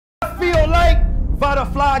Vada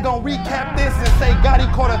Fly gonna recap this and say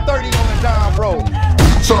Gotti caught a 30 on the John Bro.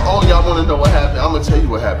 So all y'all wanna know what happened, I'm gonna tell you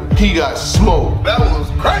what happened. He got smoked. That was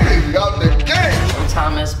crazy out the game.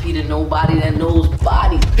 Sometimes SP to nobody that knows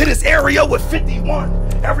body. Hit his area with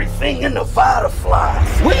 51. Everything in the Vada Fly.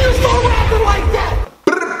 When you start rapping like that?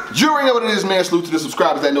 You already know what it is, man. Salute to the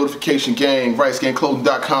subscribers, that notification gang.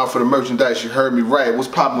 RightScanClothing.com for the merchandise. You heard me right. What's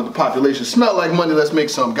popping with the population? Smell like money. Let's make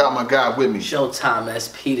some. Got my guy with me. Showtime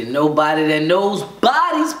SP to nobody that knows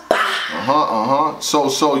bodies.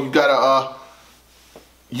 So you got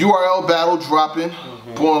a URL battle dropping.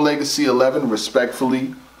 Born Legacy 11,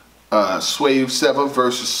 respectfully. Swave Sevah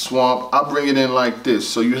versus Swamp. I'll bring it in like this.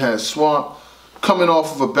 So you had Swamp coming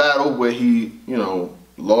off of a battle where he,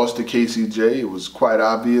 lost to KCJ. It was quite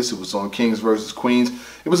obvious. It was on Kings versus Queens.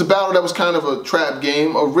 It was a battle that was kind of a trap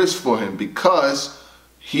game, a risk for him, because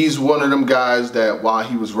he's one of them guys that while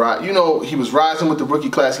he was he was rising with the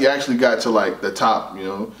rookie class, he actually got to like the top,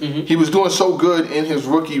 He was doing so good in his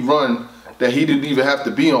rookie run that he didn't even have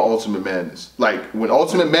to be on Ultimate Madness. Like when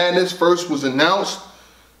Ultimate Madness first was announced,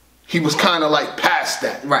 he was kind of like past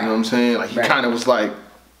that. Right. You know what I'm saying? Like he kind of was like,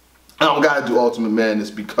 I don't gotta do Ultimate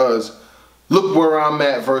Madness because look where I'm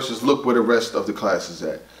at versus look where the rest of the class is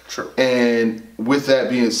at. True. And with that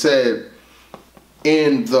being said,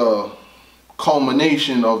 in the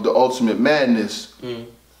culmination of the Ultimate Madness,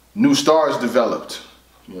 new stars developed.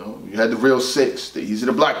 You had the Real Six, the Easy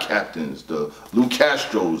the Black Captains, the Lou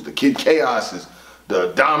Castros, the Kid Chaoses,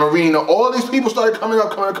 the Dom Marina. All these people started coming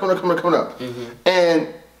up.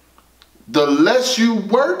 And the less you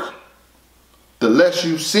work, the less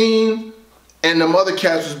you've seen. And them other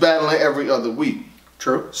cats was battling every other week.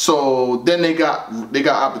 True. So then they got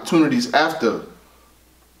opportunities after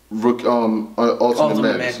Ultimate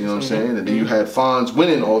Madness. You know what I'm saying? And then you had Fonz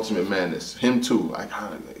winning Ultimate Madness. Him too.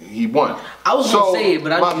 He won. I was gonna say it,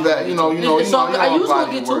 but my bad. You know,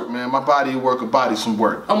 body work, man. My body work, a body some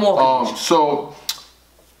work. I'm walking.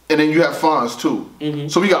 And then you have Fonz too.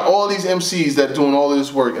 So we got all these MCs that are doing all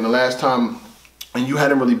this work. And the last time. And you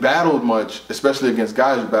hadn't really battled much, especially against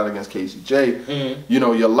guys who battle against KCJ.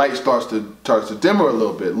 Your light starts to dimmer a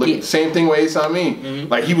little bit. Look, same thing with Ace Amin.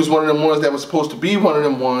 Like he was one of them ones that was supposed to be one of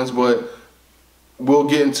them ones, but we'll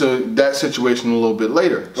get into that situation a little bit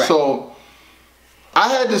later. Right. So I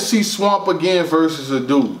had to see Swamp again versus a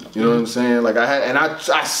dude. You know what I'm saying? Like I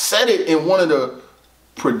said it in one of the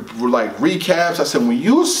recaps. I said when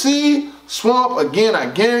you see Swamp again, I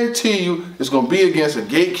guarantee you it's gonna be against a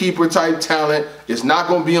gatekeeper type talent. It's not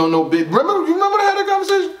gonna be on no big. You remember I had that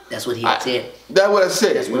conversation? That's what he said. That's what I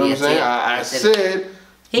said. You know what I'm saying? I said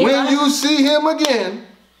when you see him again,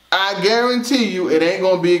 I guarantee you it ain't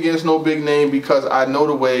gonna be against no big name because I know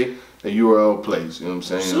the way the URL plays. You know what I'm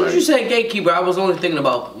saying? As soon as you said gatekeeper, I was only thinking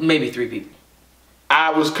about maybe 3 people.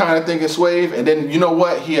 I was kind of thinking Swave, and then you know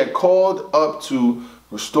what? He had called up to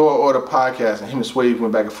Restore Order podcast, and him and Swave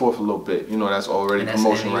went back and forth a little bit. That's already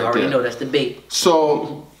promotion right there. You already know that's the bait.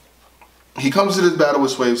 So he comes to this battle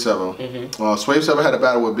with Swave Sevah. Swave Sevah had a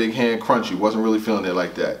battle with Big Hand Crunchy. Wasn't really feeling it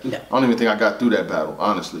like that. No. I don't even think I got through that battle,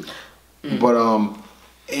 honestly. But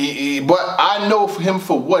I know him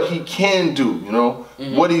for what he can do.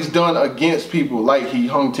 What he's done against people, like he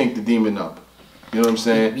hung Tink the Demon up. You know what I'm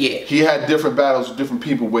saying? Yeah. He had different battles with different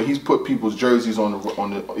people where he's put people's jerseys on the you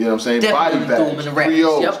know what I'm saying? Definitely body bags,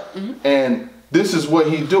 trios. And this is what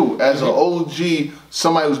he do. As an OG,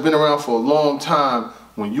 somebody who's been around for a long time,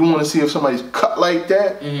 when you want to see if somebody's cut like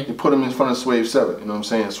that, you put him in front of Swave Sevah. You know what I'm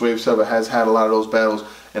saying? Swave Sevah has had a lot of those battles,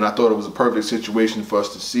 and I thought it was a perfect situation for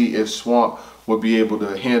us to see if Swamp would be able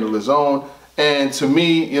to handle his own. And to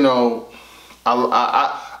me, I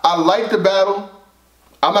like the battle.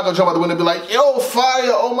 I'm not gonna jump out the window and be like, yo,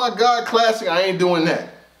 fire, oh my God, classic. I ain't doing that.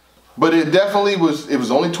 But it definitely was, it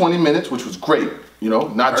was only 20 minutes, which was great.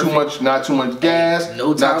 Not too much gas,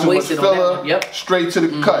 no time not too much wasted filler, on that. straight to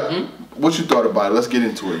the cut. What you thought about it? Let's get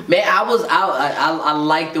into it. Man, I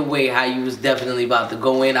like the way how you was definitely about to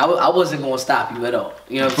go in. I wasn't gonna stop you at all.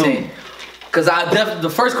 You know what I'm saying? Because the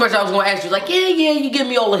first question I was gonna ask you was like, yeah, you give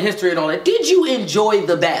me all the history and all that. Did you enjoy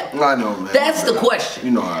the battle? I know, man. That's the question.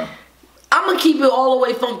 You know how. I'm gonna keep it all the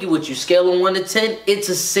way funky with you. Scale of 1 to 10, it's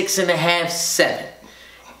a 6.5, 7.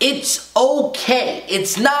 It's okay.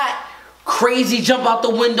 It's not crazy jump out the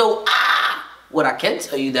window. What I can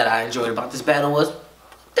tell you that I enjoyed about this battle was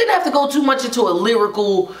didn't have to go too much into a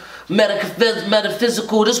lyrical,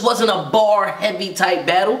 metaphysical. This wasn't a bar heavy type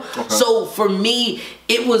battle. Okay. So for me,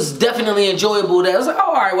 it was definitely enjoyable. That I was like,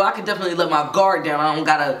 oh, all right, well I can definitely let my guard down. I don't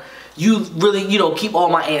gotta keep all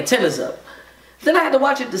my antennas up. Then I had to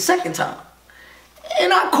watch it the second time.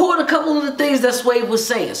 And I caught a couple of the things that Swave was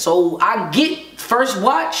saying. So I get first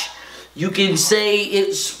watch, You can say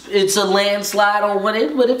it's a landslide or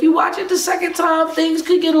whatever, but if you watch it the second time, things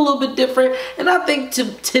could get a little bit different. And I think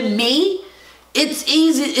to me, it's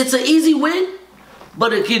easy. It's an easy win,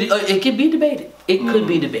 but it could be debated. It could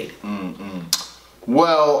be debated.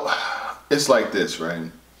 Well, it's like this,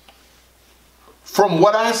 right? From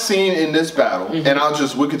what I've seen in this battle,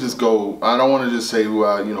 and we could just go. I don't want to just say,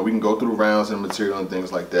 we can go through the rounds and material and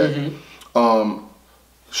things like that.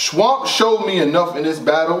 Swamp showed me enough in this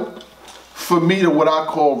battle for me to what I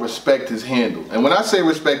call respect his handle. And when I say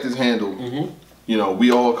respect his handle,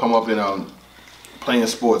 we all come up in playing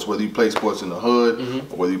sports, whether you play sports in the hood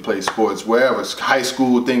or whether you play sports wherever, high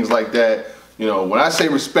school, things like that. When I say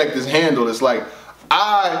respect his handle, it's like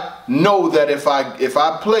I know that if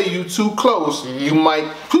I play you too close, you might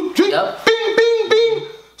bing, bing, bing.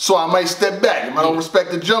 So I might step back. If I don't respect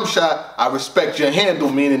the jump shot, I respect your handle,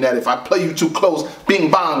 meaning that if I play you too close, bing,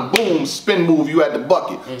 bang, boom, spin move, you at the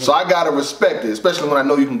bucket. So I gotta respect it, especially when I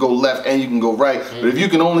know you can go left and you can go right. But if you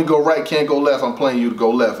can only go right, can't go left, I'm playing you to go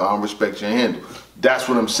left. I don't respect your handle. That's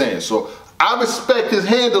what I'm saying. So I respect his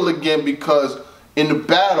handle again because in the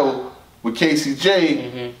battle with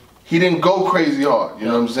KCJ, he didn't go crazy hard. You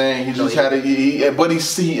know what I'm saying? He just had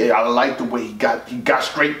I like the way he got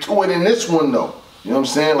straight to it in this one though. You know what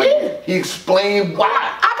I'm saying? Like he explained why.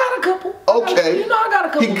 I got a couple. Okay. I got a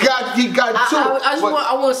couple. He got to it.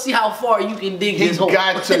 I want to see how far you can dig his hole. He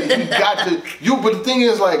got to. But the thing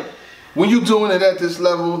is, like, when you doing it at this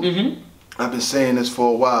level, I've been saying this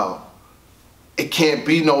for a while. It can't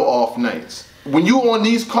be no off nights. When you on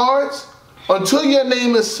these cards, until your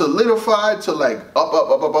name is solidified to like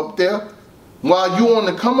up there, while you on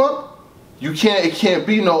the come up, it can't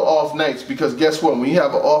be no off nights because guess what? When you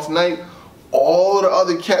have an off night, all the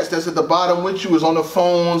other cats that's at the bottom with you is on the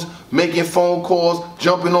phones, making phone calls,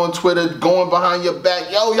 jumping on Twitter, going behind your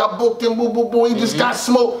back. Yo, y'all booked him, boo, boo, boo. He just got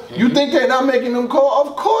smoked. You think they're not making them call?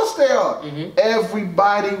 Of course they are.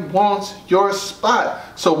 Everybody wants your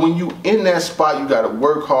spot. So when you in that spot, you got to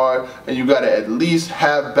work hard and you got to at least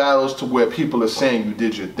have battles to where people are saying you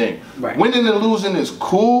did your thing. Right. Winning and losing is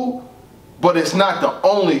cool, but it's not the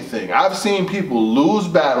only thing. I've seen people lose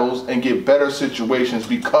battles and get better situations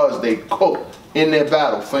because they cooked in their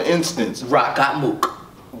battle. For instance, Rock got Mook.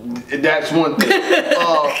 That's one thing.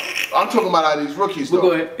 I'm talking about out of these rookies though.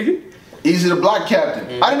 Go ahead. Easy the block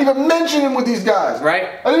captain. I didn't even mention him with these guys.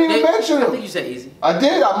 Right? I didn't even mention him. I think you said Easy. I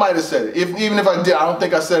did. I might have said it. Even if I did, I don't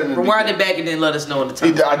think I said it in the Rewind it back and then let us know in the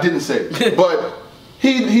time. I didn't say it. But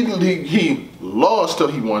he lost till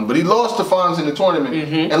he won, but he lost to Fonz in the tournament.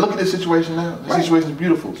 And look at this situation now. The situation is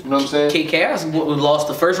beautiful. You know what I'm saying? KKS lost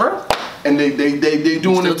the first round. And they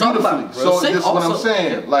doing it beautifully. So this is what I'm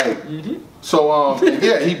saying. Like, so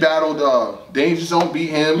he battled Danger Zone, beat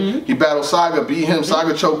him. He battled Saga, beat him.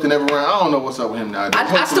 Saga choked in every round. I don't know what's up with him now.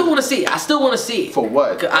 I still want to see it. I still want to see it. For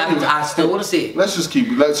what? I still want to see it. Let's just keep.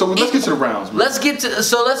 Let's get to the rounds. Man. Let's get to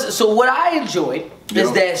so what I enjoyed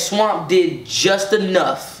is that Swamp did just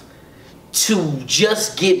enough to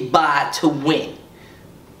just get by to win.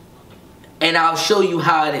 And I'll show you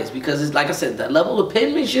how it is because it's like I said, the level of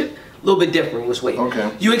penmanship a little bit different with Swave. Okay.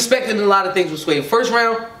 You expected a lot of things with Swave. First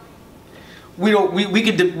round,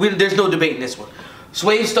 there's no debate in this one.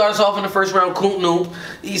 Swave starts off in the first round, Kuntnu.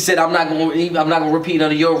 He said, I'm not gonna repeat none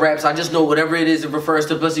of your raps. I just know whatever it is that refers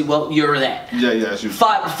to pussy, well, you're that. Yeah, that's you.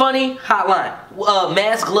 Funny, hotline.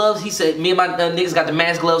 Mask gloves, he said, me and my niggas got the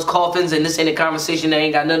mask gloves, coffins, and this ain't a conversation that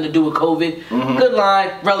ain't got nothing to do with COVID. Good line,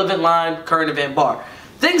 relevant line, current event bar.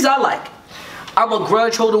 Things I like. I'm a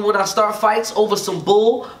grudge holder when I start fights over some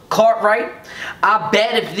bull, Cartwright. I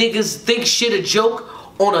bet if niggas think shit a joke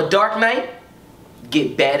on a dark night.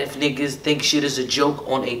 Get bad if niggas think shit is a joke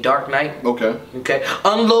on a dark night. Okay.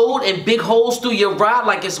 Unload and big holes through your ride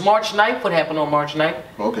like it's March 9th. What happened on March 9th?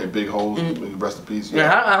 Okay, big holes. Rest in peace.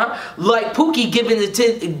 Yeah. Like Pookie giving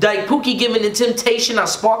the temptation. I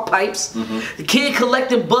spark pipes. The kid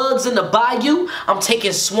collecting bugs in the bayou. I'm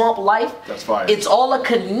taking swamp life. That's fire. It's all a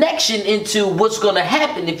connection into what's gonna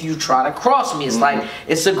happen if you try to cross me. It's like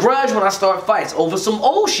it's a grudge when I start fights over some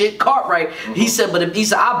old shit. Cartwright. He said,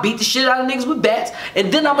 I beat the shit out of niggas with bats.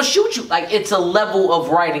 And then I'ma shoot you. Like, it's a level of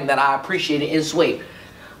writing that I appreciated in Swave.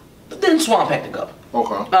 But then Swamp had to go.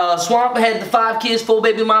 Okay. Swamp had the 5 kids, 4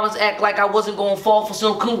 baby mamas, act like I wasn't gonna fall for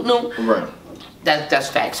some Kuntnu. Right. That's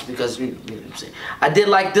facts because you know what I'm saying. I did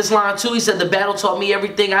like this line too. He said the battle taught me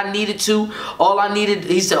everything I needed to.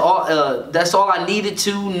 He said that's all I needed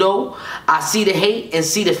to know. I see the hate and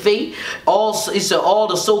see the fate. He said all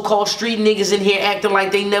the so-called street niggas in here acting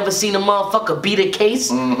like they never seen a motherfucker beat a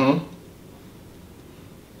case.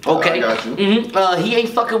 Okay. I got you. He ain't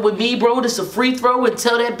fucking with me, bro. This a free throw, and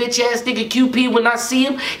tell that bitch ass nigga QP when I see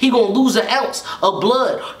him, he gonna lose an ounce of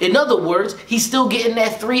blood. In other words, he's still getting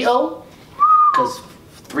that 3-0. Cause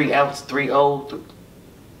 3 ounce, 3-0.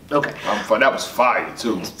 Okay. That was fire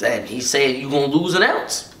too. And he said you gonna lose an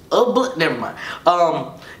ounce of blood. Never mind.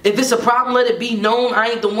 If it's a problem, let it be known. I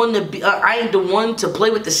ain't the one to play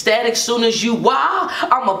with the static. Soon as you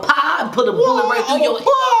I'ma pop and put a bullet right through your.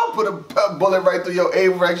 Put a bullet right through your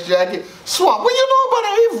Averex jacket. Swamp, what you know about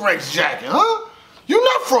an Averex jacket, huh? You're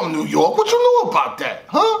not from New York. What you know about that,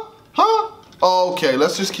 huh? Okay,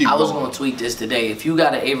 let's just keep going. I was gonna tweet this today. If you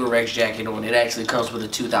got an Averex jacket on, it actually comes with a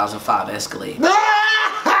 2005 Escalade.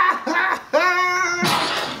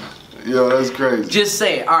 Yo, that's crazy. Just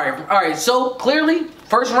saying. All right. So clearly,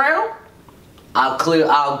 first round,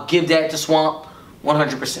 I'll give that to Swamp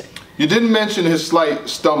 100%. You didn't mention his slight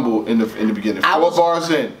stumble in the beginning. 4 bars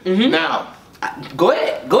in. Now, go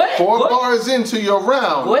ahead. 4 bars into your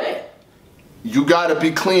round. Go ahead. You gotta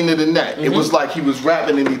be cleaner than that. It was like he was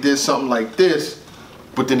rapping and he did something like this,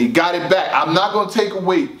 but then he got it back. I'm not gonna take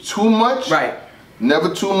away too much. Right.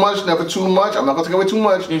 Never too much. I'm not gonna take away too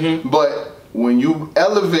much. But when you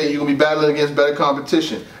elevate, you're gonna be battling against better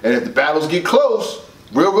competition. And if the battles get close,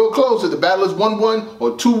 real close, if the battle is 1-1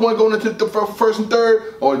 or 2-1 going into the first and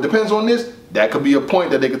third, or it depends on this, that could be a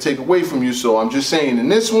point that they could take away from you. So I'm just saying, in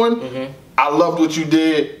this one, I loved what you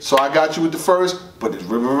did, so I got you with the first, but it's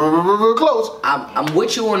real close. I'm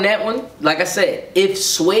with you on that one. Like I said, if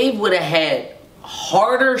Swave would have had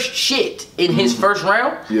harder shit in his first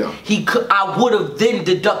round, I would have then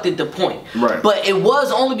deducted the point. Right. But it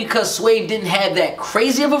was only because Swave didn't have that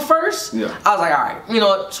crazy of a first. Yeah. I was like, all right, you know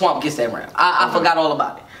what? Swamp gets that round. I forgot all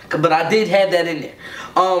about it. But I did have that in there.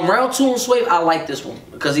 Round 2 on Swave, I like this one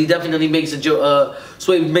because he definitely makes a joke.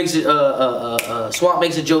 Swamp makes a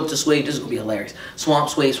joke to Swave. This is gonna be hilarious. Swamp,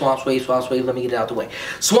 Swave. Let me get it out the way.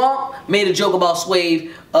 Swamp made a joke about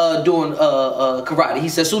Swave doing karate. He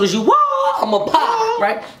said, as soon as you I'm a pop,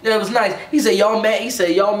 right? That was nice. He said, y'all mad? He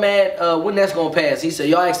said, y'all mad when that's gonna pass? He said,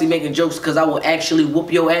 y'all actually making jokes because I will actually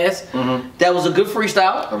whoop your ass. That was a good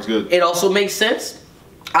freestyle. That was good. It also makes sense.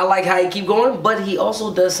 I like how he keep going, but he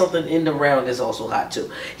also does something in the round that's also hot too.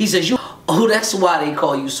 He says, that's why they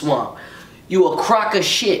call you Swamp. You a crock of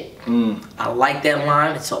shit. I like that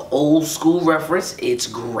line. It's an old school reference. It's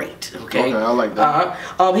great. Okay, I like that.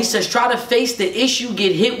 He says, try to face the issue,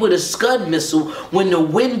 get hit with a Scud missile. When the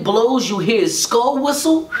wind blows, you hear his skull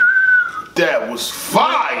whistle. That was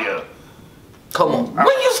fire. Come on.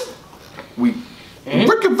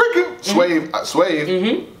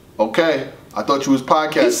 Swave. Okay. I thought you was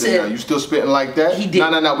podcasting now. You still spitting like that? He did.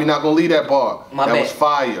 No. We're not gonna leave that bar. That was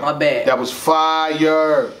fire. My bad. That was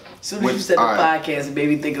fire. As soon as you said the podcast, it made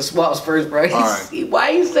me think of Swamp's first, bro. Why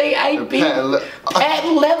you say IP?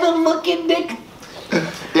 Patent leather looking nigga.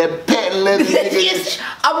 That patent leather nigga.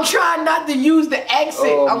 I'm trying not to use the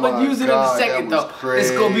accent. Oh I'm gonna use it in a second though.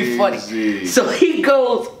 It's gonna be funny. So he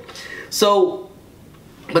goes,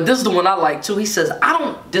 but this is the one I like too. He says,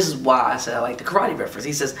 this is why I said I like the karate reference.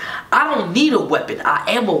 He says, I don't need a weapon.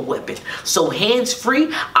 I am a weapon. So hands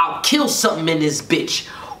free, I'll kill something in this bitch.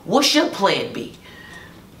 What's your plan B?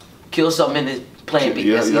 Kill something in this plan B.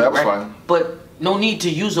 Yeah, that was fine. But no need to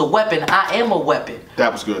use a weapon. I am a weapon.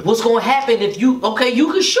 That was good. What's going to happen if you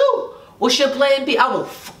can shoot. What's your plan B? I will.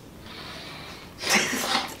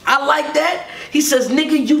 I like that. He says,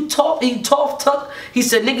 nigga, you tough talk. He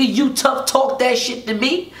said, nigga, you tough talk that shit to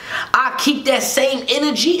me. I keep that same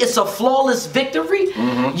energy. It's a flawless victory.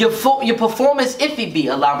 Your performance iffy be.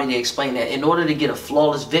 Allow me to explain that. In order to get a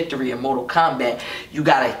flawless victory in Mortal Kombat, you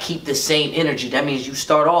gotta keep the same energy. That means you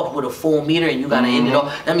start off with a full meter and you gotta end it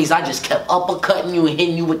off. That means I just kept uppercutting you and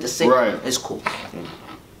hitting you with the same. Right. It's cool.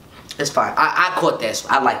 It's fine. I caught that.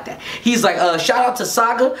 I like that. He's like, shout out to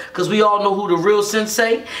Saga, because we all know who the real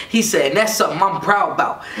sensei. He said, and that's something I'm proud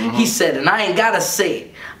about. He said, and I ain't got to say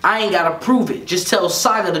it. I ain't got to prove it. Just tell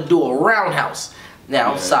Saga to do a roundhouse.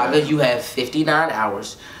 Now, Saga, you have 59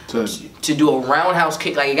 hours to do a roundhouse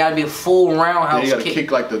kick. Like, it got to be a full roundhouse kick. You got to kick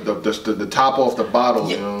like the top off the bottle,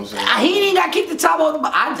 you know what I'm saying? He ain't got to kick the top off the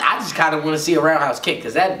bottle. I just kind of want to see a roundhouse kick,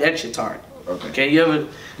 because that shit's hard. Okay, you ever?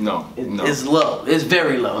 No. It's low. It's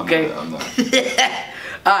very low, okay? I'm not.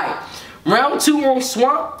 Alright, round 2 on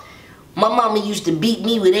Swamp. My mama used to beat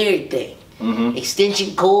me with everything.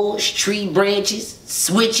 Extension cords, tree branches,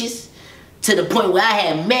 switches, to the point where I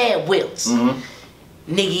had mad welts.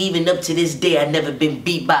 Nigga, even up to this day, I never been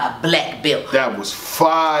beat by a black belt. That was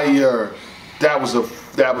fire. That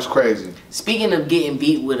was crazy. Speaking of getting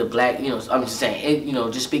beat with a black, I'm just saying,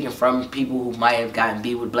 just speaking from people who might have gotten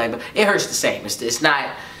beat with black belt, it hurts the same. It's not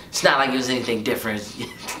It's not like it was anything different.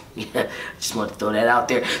 Yeah, just want to throw that out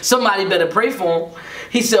there. Somebody better pray for him.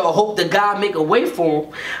 He said, I hope the God make a way for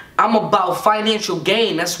him. I'm about financial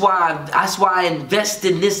gain. That's why I invest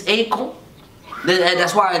in this acorn.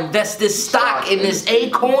 That's why I invest this stock in this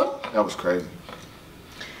acorn. That was crazy.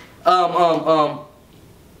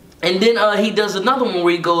 And then he does another one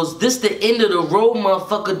where he goes, this the end of the road,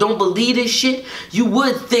 motherfucker. Don't believe this shit. You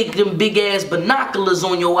would think them big ass binoculars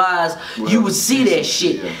on your eyes, you would see that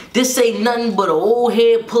shit. Yeah. This ain't nothing but an old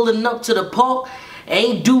head pulling up to the park.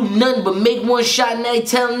 Ain't do nothing but make one shot and they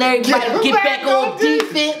telling everybody to get back on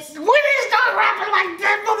defense. When they start rapping like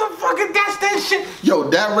that, motherfucker, that's that shit. Yo,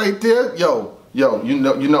 that right there, yo,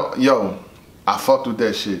 I fucked with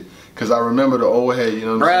that shit. Cause I remember the old head, you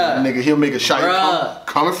know what I'm saying? Nigga, he'll make a shot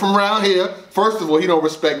coming from around here. First of all, he don't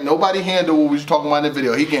respect nobody handle what we was talking about in the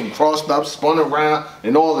video. He getting crossed up, spun around,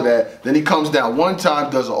 and all of that. Then he comes down one time,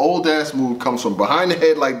 does an old ass move, comes from behind the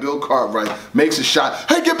head like Bill Cartwright, makes a shot.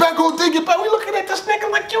 Hey, get back on thing, get back. We looking at this nigga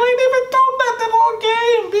like you ain't even thrown nothing all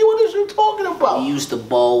game. B, what is you talking about? He used to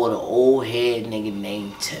ball with an old head nigga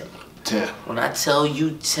named Tim. When I tell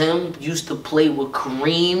you Tim used to play with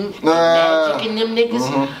Kareem and Magic and them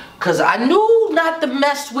niggas, cause I knew not to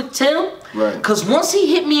mess with Tim. Right. Cause once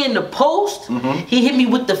he hit me in the post, he hit me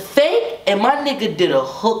with the fake, and my nigga did a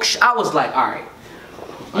hook shot. I was like, all right.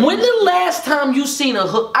 When the last time you seen a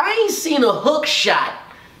hook? I ain't seen a hook shot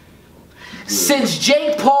since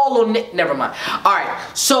Jake Paul or never mind. All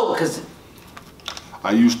right, so cause.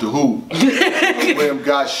 I used to hoop. When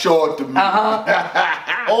got short to me.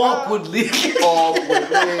 Awkwardly.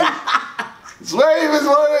 Swave is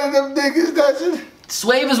one of them niggas, that's it.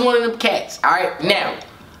 Swave is one of them cats. Alright, now,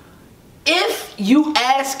 if you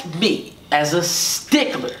ask me as a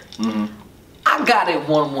stickler, I got it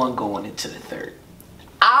 1-1 going into the third.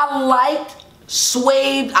 I liked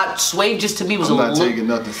Swave. Swave just to me was I'm not taking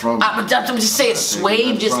nothing from you. I'm just saying,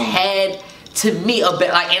 Swave just had to me a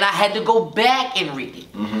bit like, and I had to go back and read it.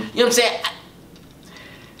 You know what I'm saying?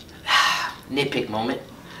 Nitpick moment.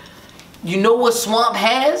 You know what Swamp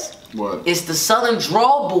has? What? It's the southern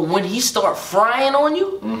drawl, but when he start frying on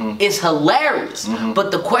you, it's hilarious.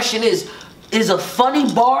 But the question is a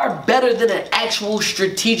funny bar better than an actual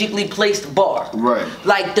strategically placed bar? Right.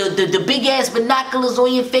 Like the big ass binoculars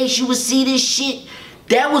on your face, you would see this shit.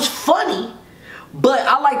 That was funny. But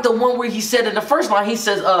I like the one where he said in the first line, he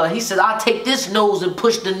says, I'll take this nose and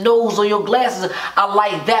push the nose on your glasses. I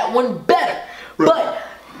like that one better. Right. But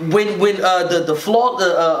when the flaw,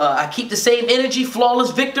 I keep the same energy,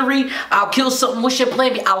 flawless victory, I'll kill something, what's your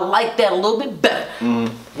plan B? I like that a little bit better.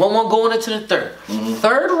 1-1 going into the third.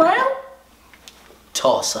 Third round,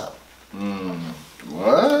 toss up.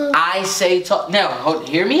 What? I say toss. Now,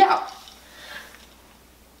 hear me out.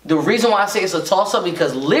 The reason why I say it's a toss up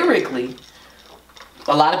because lyrically,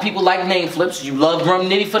 a lot of people like name flips. You love Rum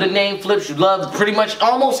Nitty for the name flips. You love pretty much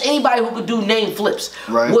almost anybody who could do name flips.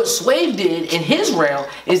 Right. What Swave did in his round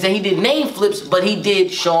is that he did name flips, but he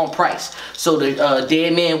did Sean Price. So the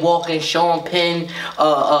Dead Man Walking, Sean Page.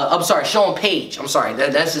 I'm sorry,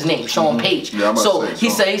 that's his name, Sean Page. Yeah, so he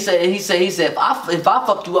said, if I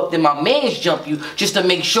fuck you up, then my mans jump you just to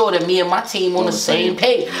make sure that me and my team on the same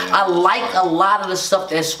page. Yeah. I like a lot of the stuff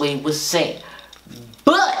that Swave was saying,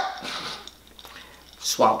 but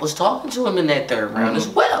Swamp was talking to him in that third round as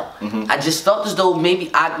well. I just felt as though maybe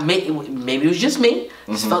it was just me.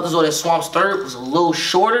 Just felt as though that Swamp's third was a little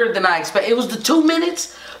shorter than I expected. It was the 2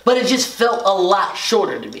 minutes, but it just felt a lot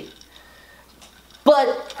shorter to me.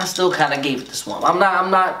 But I still kind of gave it to Swamp. I'm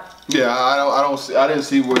not. Yeah, I didn't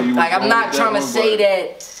see where you. Like I'm not trying to say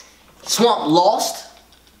that Swamp lost.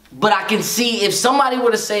 But I can see if somebody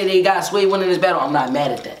were to say they got Swave winning this battle, I'm not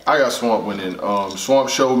mad at that. I got Swamp winning. Swamp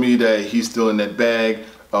showed me that he's still in that bag.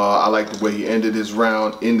 I like the way he ended his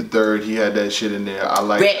round in the third. He had that shit in there. I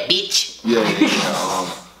like. Rat bitch. Yeah.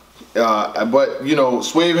 But you know,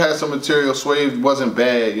 Swave had some material. Swave wasn't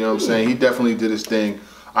bad. You know what I'm saying? He definitely did his thing.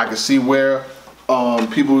 I could see where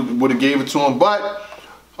people would have gave it to him, but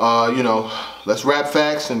you know, let's rap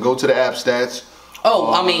facts and go to the app stats.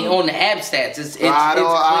 Oh, I mean, on the app stats, it's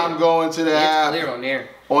I'm going to the app. It's clear on there.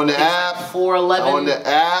 On the app, like 4-11. On the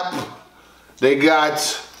app, they got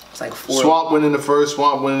it's like 4. Swamp winning the first,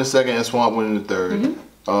 Swamp winning the second, and Swamp winning the third.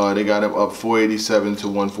 They got him up 487 to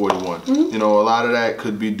 141. You know, a lot of that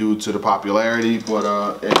could be due to the popularity,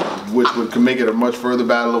 but which could make it a much further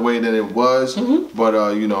battle away than it was.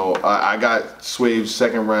 But you know, I got Swave's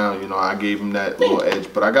second round. You know, I gave him that little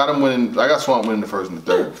edge, but I got him winning. I got Swamp winning the first and the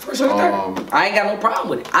third. First and the third. I ain't got no problem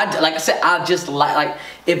with it. Like I said, I just like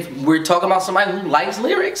if we're talking about somebody who likes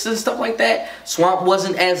lyrics and stuff like that, Swamp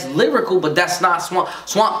wasn't as lyrical, but that's not Swamp.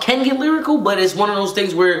 Swamp can get lyrical, but it's one of those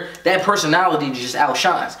things where that personality just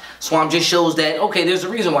outshines. Swamp just shows that, okay, there's a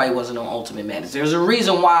reason why he wasn't on Ultimate Madness. There's a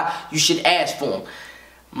reason why you should ask for him.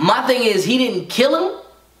 My thing is, he didn't kill him.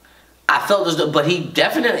 I felt as though, but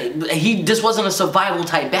this wasn't a survival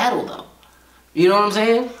type battle though. You know what I'm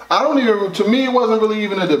saying? To me, it wasn't really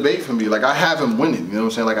even a debate for me. Like, I have him winning, you know what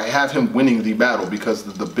I'm saying? Like, I have him winning the battle because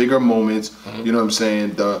the bigger moments, you know what I'm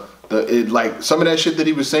saying? Like, some of that shit that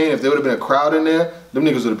he was saying, if there would have been a crowd in there, them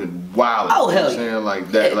niggas would have been wild. Oh, hell yeah. You know what I'm saying?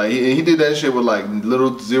 Like, that, like, he did that shit with, like,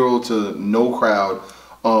 little zero to no crowd.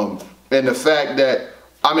 And the fact that,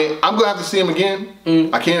 I mean, I'm going to have to see him again.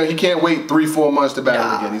 He can't wait 3-4 months to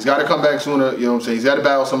battle again. He's got to come back sooner, you know what I'm saying? He's got to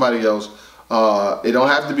battle somebody else. It don't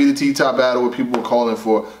have to be the T-top battle what people are calling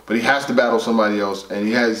for, but he has to battle somebody else, and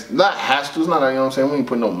he has it's not, you know what I'm saying, we ain't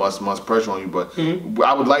put no must pressure on you, but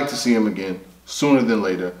I would like to see him again sooner than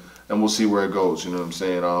later, and we'll see where it goes, you know what I'm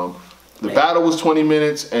saying. The battle was 20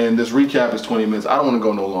 minutes, and this recap is 20 minutes. I don't want to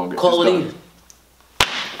go no longer. Call it even.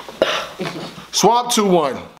 Swamp 2-1.